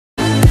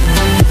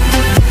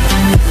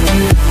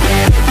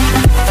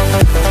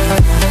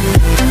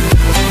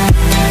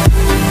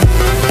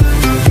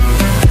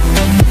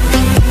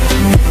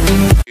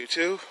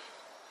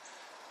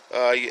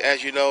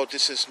As you know,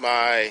 this is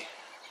my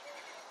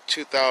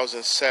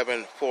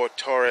 2007 Ford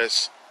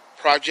Taurus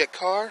project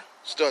car.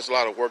 Still has a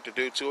lot of work to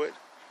do to it,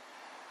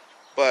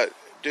 but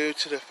due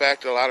to the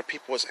fact that a lot of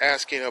people was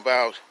asking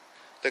about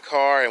the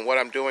car and what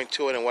I'm doing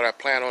to it and what I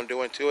plan on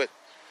doing to it,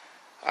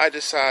 I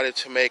decided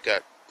to make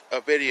a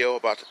video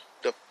about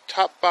the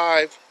top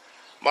 5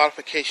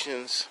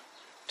 modifications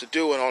to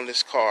do it on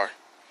this car.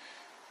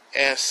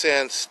 And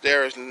since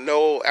there is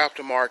no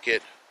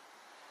aftermarket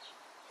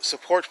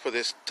support for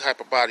this type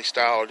of body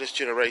style or this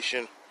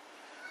generation,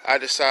 I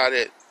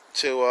decided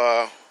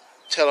to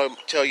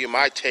tell you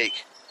my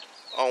take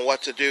on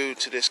what to do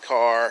to this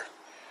car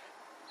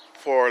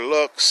for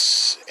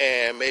looks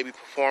and maybe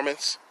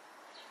performance.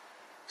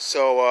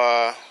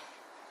 So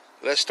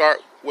let's start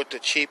with the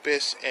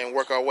cheapest and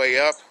work our way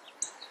up.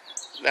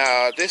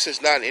 Now, this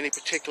is not in any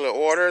particular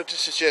order.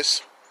 This is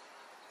just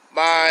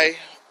my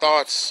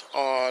thoughts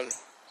on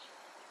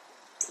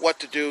what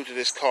to do to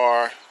this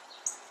car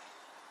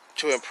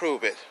to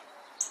improve it.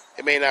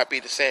 It may not be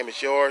the same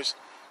as yours,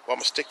 but I'm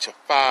going to stick to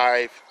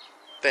 5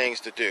 things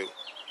to do.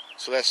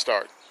 So let's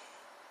start.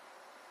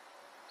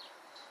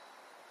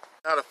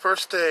 Now, the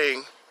first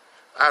thing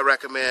I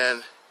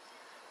recommend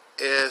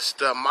is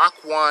the Mach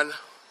 1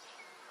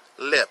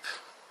 lip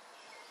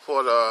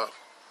for the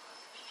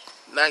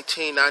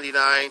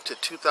 1999 to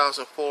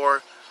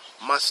 2004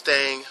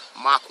 Mustang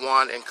Mach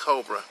 1 and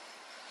Cobra.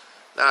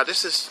 Now,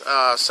 this is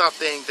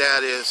something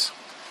that is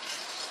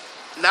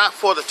not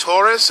for the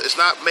Taurus. It's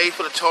not made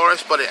for the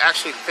Taurus, but it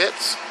actually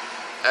fits,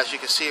 as you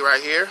can see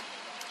right here.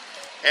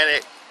 And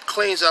it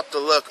cleans up the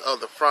look of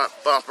the front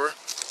bumper.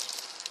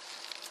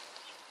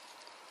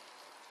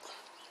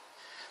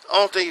 The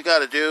only thing you got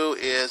to do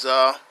is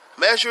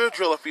measure,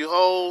 drill a few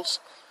holes,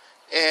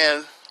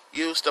 and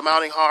use the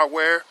mounting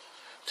hardware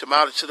to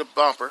mount it to the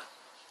bumper.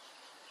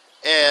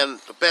 And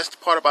the best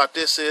part about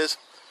this is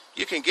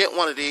you can get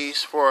one of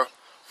these for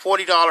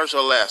 $40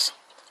 or less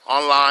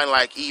online,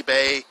 like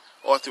eBay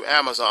or through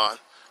Amazon,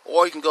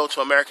 or you can go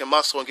to American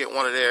Muscle and get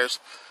one of theirs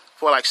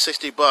for like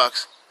 60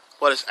 bucks.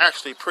 But it's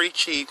actually pretty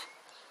cheap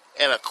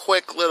and a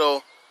quick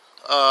little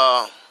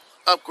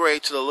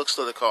upgrade to the looks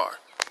of the car.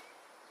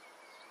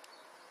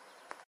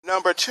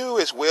 Number 2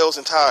 is wheels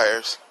and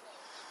tires.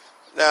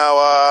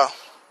 Now,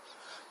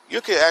 you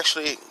could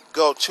actually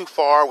go too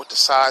far with the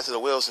size of the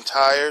wheels and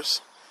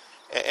tires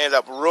and end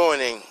up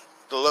ruining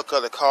the look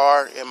of the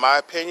car, in my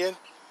opinion.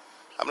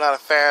 I'm not a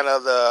fan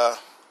of the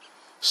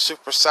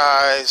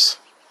supersized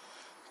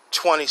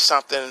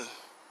 20-something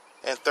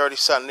and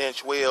 30-something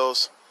inch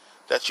wheels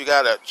that you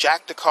gotta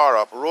jack the car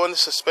up, ruin the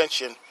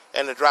suspension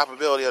and the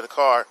drivability of the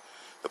car,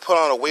 to put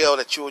on a wheel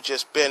that you would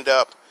just bend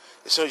up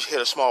as soon as you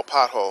hit a small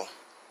pothole.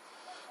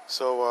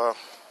 So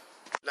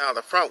now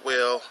the front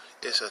wheel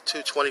is a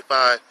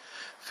 225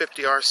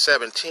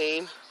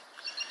 50R17.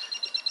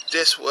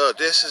 This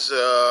is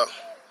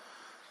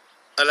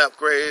an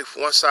upgrade,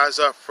 one size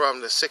up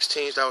from the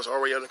 16s that was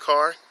already on the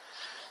car.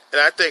 And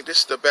I think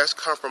this is the best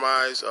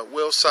compromise of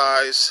wheel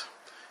size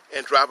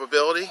and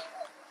drivability.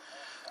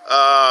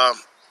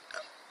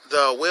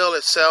 The wheel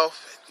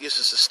itself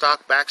uses the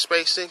stock back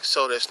spacing,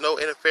 so there's no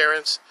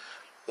interference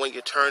when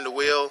you turn the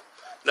wheel.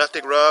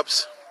 Nothing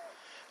rubs.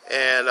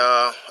 And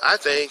I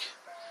think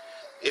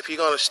if you're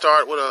going to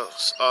start with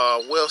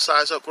a wheel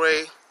size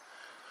upgrade,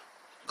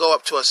 go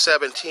up to a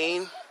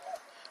 17.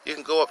 You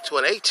can go up to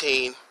an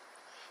 18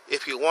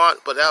 if you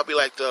want, but that'll be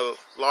like the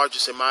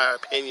largest, in my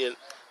opinion,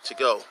 to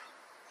go.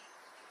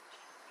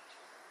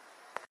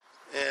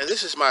 And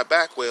this is my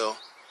back wheel.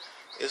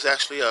 It's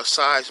actually a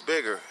size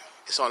bigger.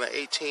 It's on an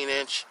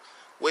 18-inch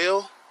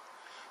wheel,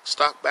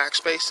 stock back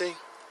spacing,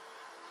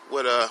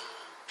 with a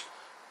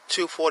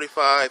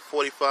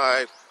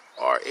 245/45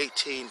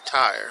 R18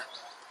 tire.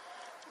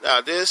 Now,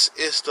 this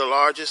is the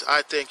largest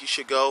I think you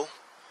should go.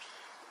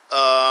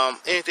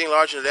 Anything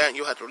larger than that,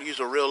 you have to use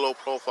a real low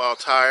profile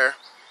tire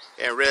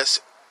and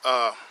risk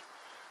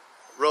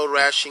road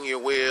rashing your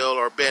wheel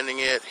or bending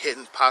it,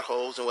 hitting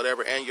potholes and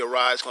whatever, and your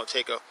ride's going to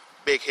take a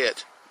big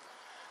hit.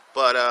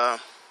 But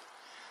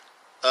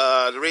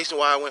the reason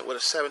why I went with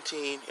a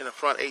 17 in the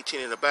front,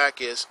 18 in the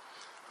back is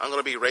I'm going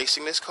to be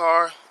racing this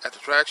car at the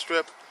drag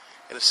strip,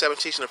 and the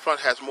 17 in the front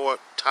has more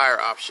tire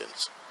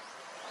options.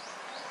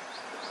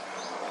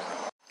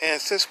 And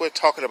since we're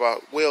talking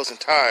about wheels and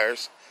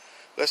tires,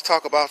 let's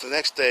talk about the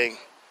next thing,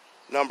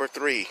 number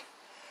 3,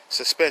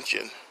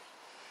 suspension.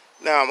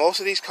 Now, most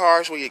of these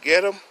cars, when you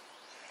get them,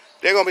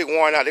 they're going to be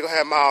worn out. They're going to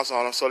have miles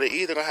on them, so they're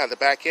either going to have the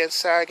back end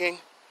sagging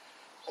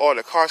or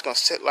the car's going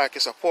to sit like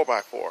it's a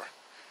 4x4.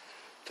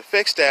 To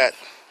fix that,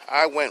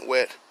 I went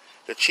with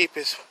the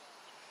cheapest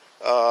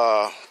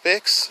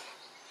fix,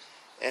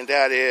 and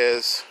that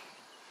is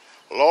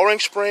lowering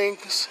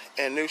springs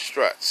and new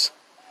struts.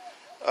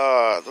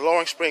 The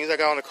lowering springs I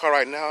got on the car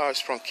right now is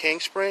from King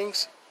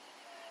Springs.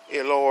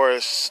 It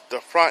lowers the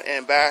front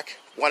and back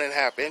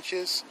 1.5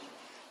 inches.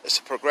 It's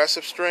a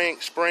progressive spring,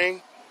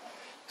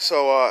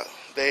 so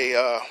they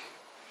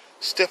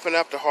stiffen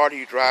up the harder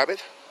you drive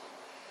it,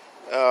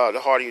 the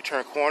harder you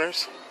turn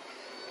corners.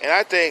 And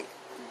I think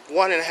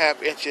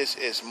 1.5 inches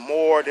is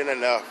more than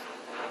enough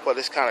for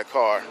this kind of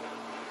car.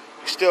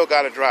 You still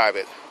got to drive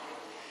it.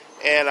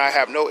 And I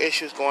have no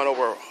issues going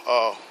over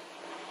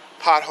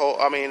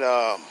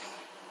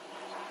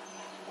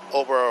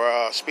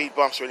over speed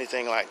bumps or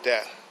anything like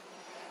that.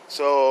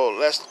 So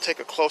let's take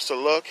a closer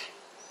look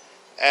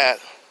at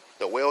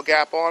the wheel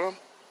gap on them,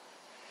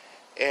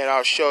 and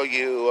I'll show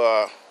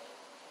you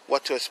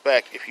what to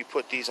expect if you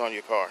put these on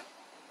your car.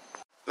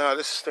 Now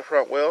this is the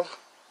front wheel.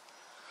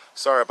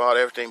 Sorry about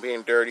everything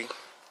being dirty.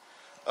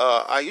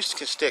 I used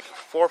to stick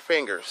 4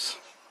 fingers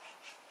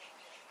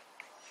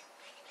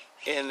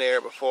in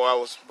there before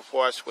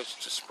I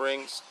switched to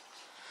springs,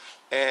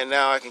 and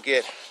now I can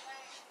get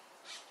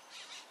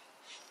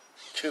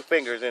 2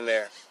 fingers in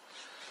there.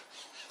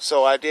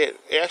 So I did.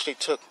 It actually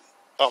took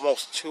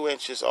almost 2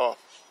 inches off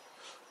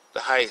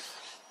the height,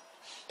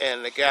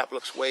 and the gap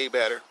looks way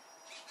better.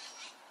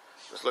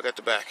 Let's look at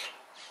the back.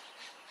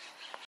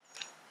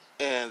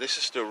 And this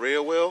is the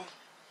rear wheel.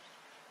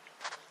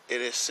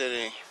 It is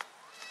sitting.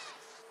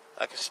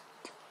 I can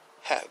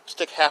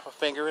stick half a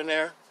finger in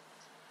there.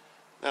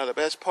 Now the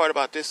best part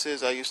about this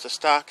is I used to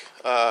stock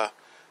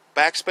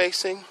back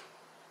spacing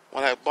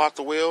when I bought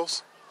the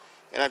wheels,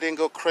 and I didn't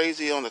go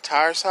crazy on the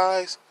tire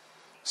size,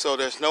 so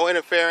there's no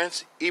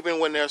interference. Even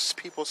when there's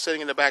people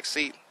sitting in the back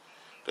seat,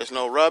 there's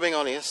no rubbing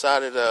on the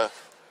inside of the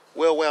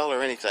wheel well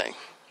or anything.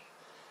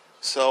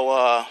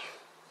 So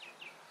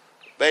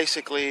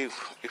basically,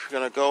 if you're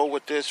going to go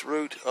with this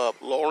route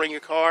of lowering your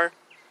car,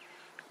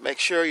 make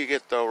sure you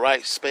get the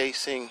right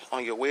spacing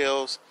on your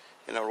wheels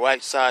and the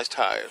right size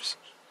tires,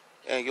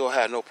 and you'll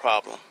have no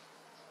problem.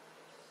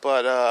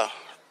 But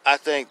I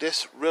think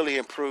this really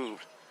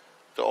improved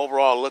the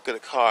overall look of the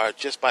car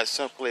just by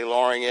simply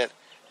lowering it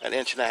 1.5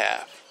 inches.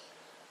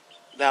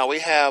 Now we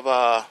have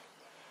a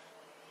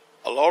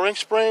lowering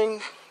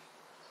spring,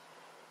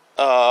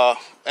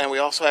 and we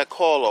also had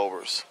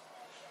coilovers,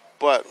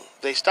 but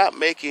they stopped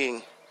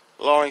making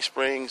lowering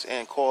springs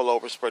and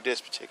coilovers for this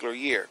particular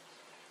year.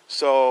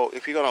 So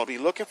if you're going to be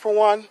looking for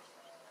one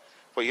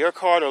for your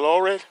car to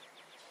lower it,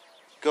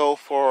 go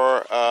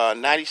for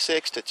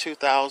 96 to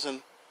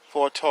 2000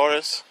 Ford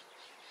Taurus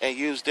and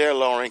use their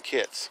lowering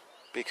kits,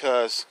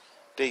 because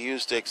they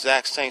use the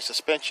exact same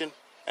suspension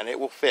and it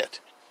will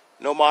fit.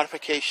 No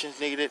modifications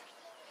needed.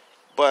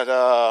 But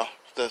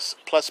the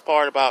plus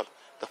part about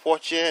the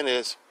 4th gen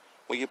is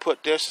when you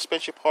put their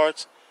suspension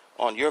parts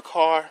on your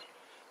car,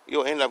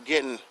 you'll end up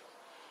getting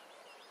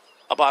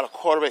about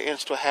 1/4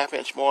 inch to 1/2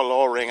 inch more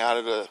lowering out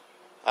of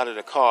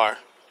the car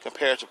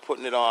compared to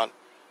putting it on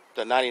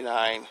the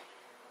 99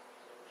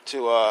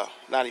 to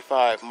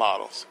 95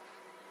 models.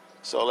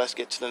 So let's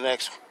get to the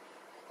next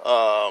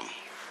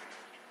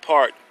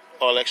part,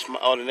 or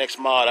the next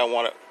mod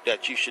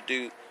that you should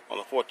do on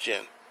the 4th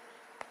gen.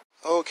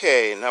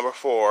 Okay, number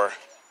 4.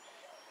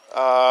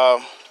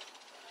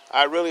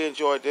 I really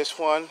enjoyed this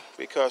one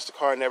because the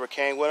car never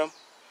came with them,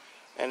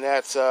 and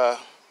that's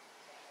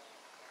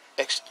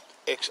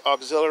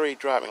auxiliary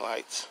driving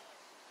lights.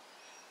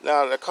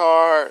 Now the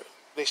car,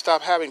 they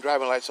stopped having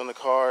driving lights on the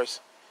cars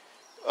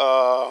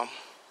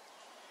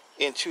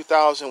in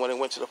 2000 when it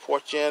went to the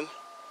 4th gen,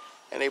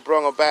 and they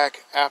brought them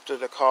back after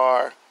the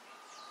car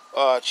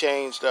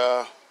changed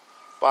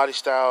body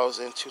styles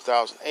in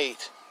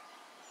 2008.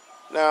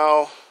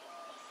 Now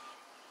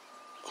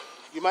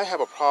you might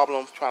have a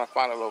problem trying to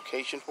find a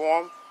location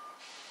for them,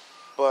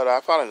 but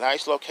I found a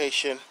nice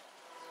location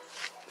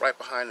right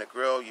behind the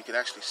grill. You can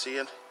actually see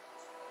it.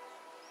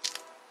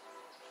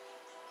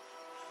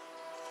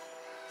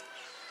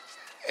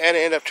 And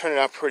it ended up turning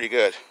out pretty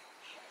good.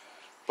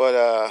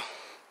 But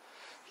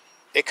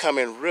it come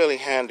in really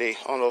handy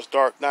on those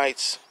dark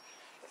nights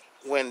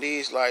when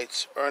these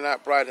lights are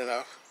not bright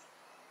enough.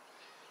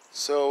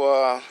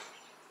 So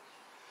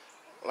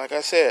like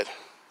I said,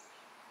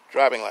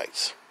 driving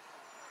lights.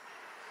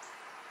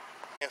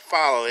 And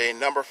finally,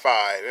 number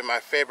 5, in my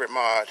favorite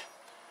mod,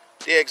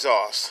 the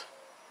exhaust.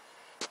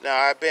 Now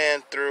I've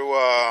been through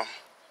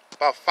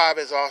about 5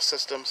 exhaust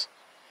systems,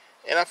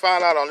 and I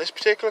found out on this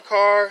particular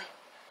car,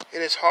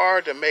 it is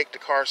hard to make the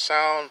car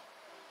sound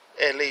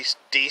at least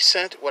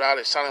decent without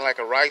it sounding like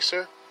a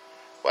ricer.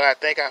 But I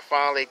think I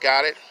finally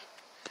got it.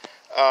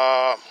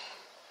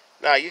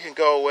 Now you can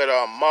go with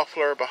a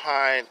muffler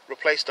behind,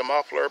 replace the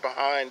muffler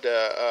behind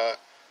the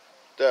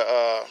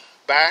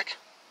back,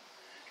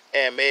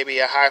 and maybe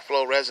a high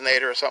flow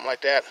resonator or something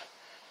like that.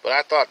 But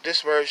I thought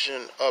this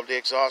version of the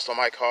exhaust on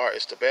my car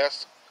is the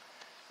best.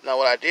 Now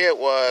what I did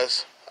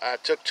was I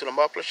took to the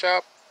muffler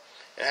shop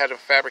and had to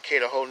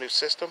fabricate a whole new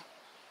system.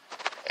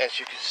 As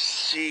you can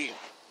see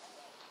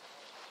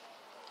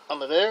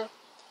under there,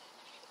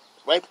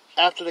 right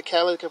after the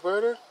catalytic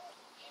converter,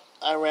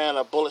 I ran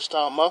a bullet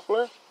style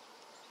muffler,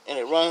 and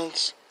it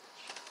runs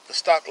the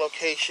stock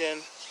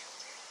location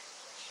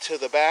to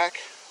the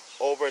back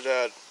over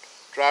the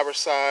driver's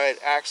side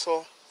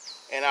axle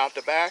and out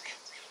the back.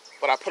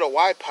 But I put a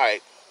wide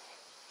pipe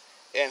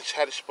and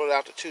had to split it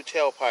out to 2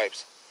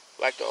 tailpipes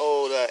like the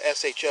old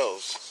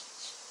SHOs.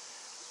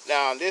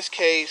 Now in this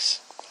case,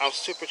 I'm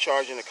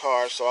supercharging the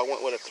car, so I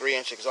went with a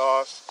 3-inch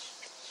exhaust.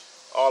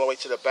 all the way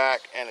to the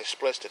back, and it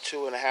splits to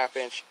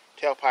 2.5-inch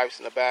tailpipes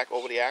in the back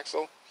over the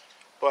axle.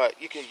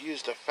 But you can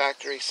use the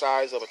factory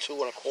size of a 2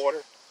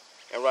 1/4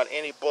 and run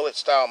any bullet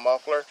style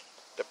muffler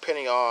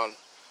depending on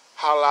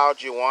how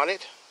loud you want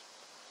it.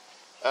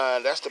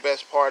 And that's the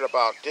best part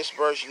about this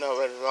version of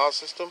an exhaust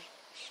system,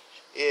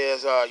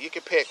 is you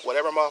can pick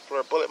whatever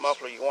muffler, bullet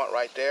muffler you want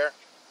right there,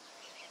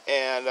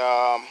 and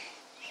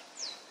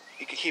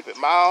you can keep it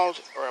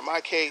mild, or in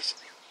my case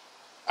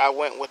I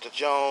went with the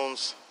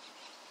Jones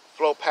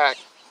Flow Pack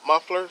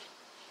muffler,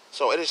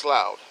 so it is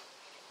loud,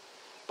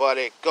 but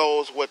it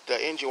goes with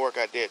the engine work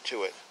I did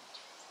to it.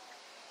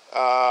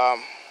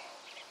 And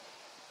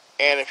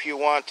if you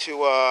want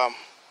to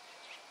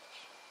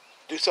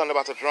do something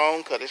about the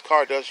drone, because this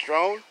car does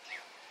drone,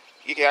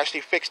 you can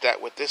actually fix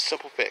that with this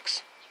simple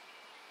fix.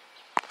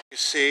 You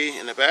see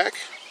in the back,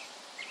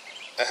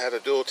 I had a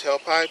dual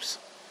tailpipes.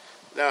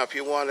 Now if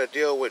you want to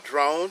deal with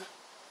drone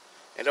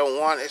and don't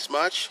want as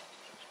much,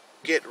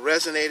 get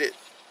resonated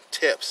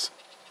tips.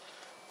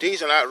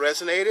 These are not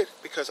resonated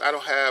because I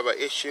don't have an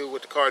issue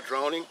with the car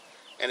droning,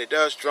 and it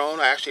does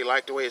drone. I actually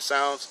like the way it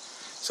sounds,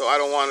 so I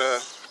don't want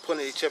to put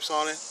any tips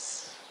on it.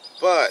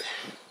 But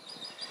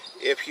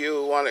if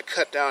you want to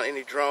cut down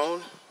any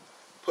drone,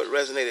 put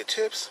resonated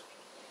tips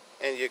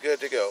and you're good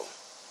to go.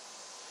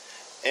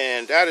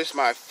 And that is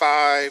my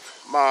 5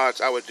 mods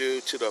I would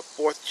do to the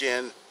 4th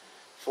gen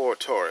Ford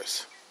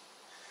Taurus.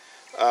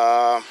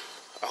 I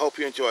hope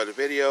you enjoyed the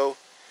video,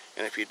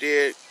 and if you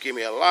did, give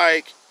me a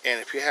like,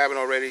 and if you haven't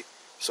already,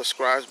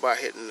 subscribe by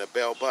hitting the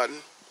bell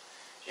button,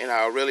 and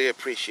I'll really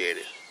appreciate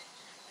it.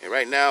 And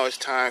right now it's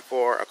time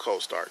for a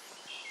cold start.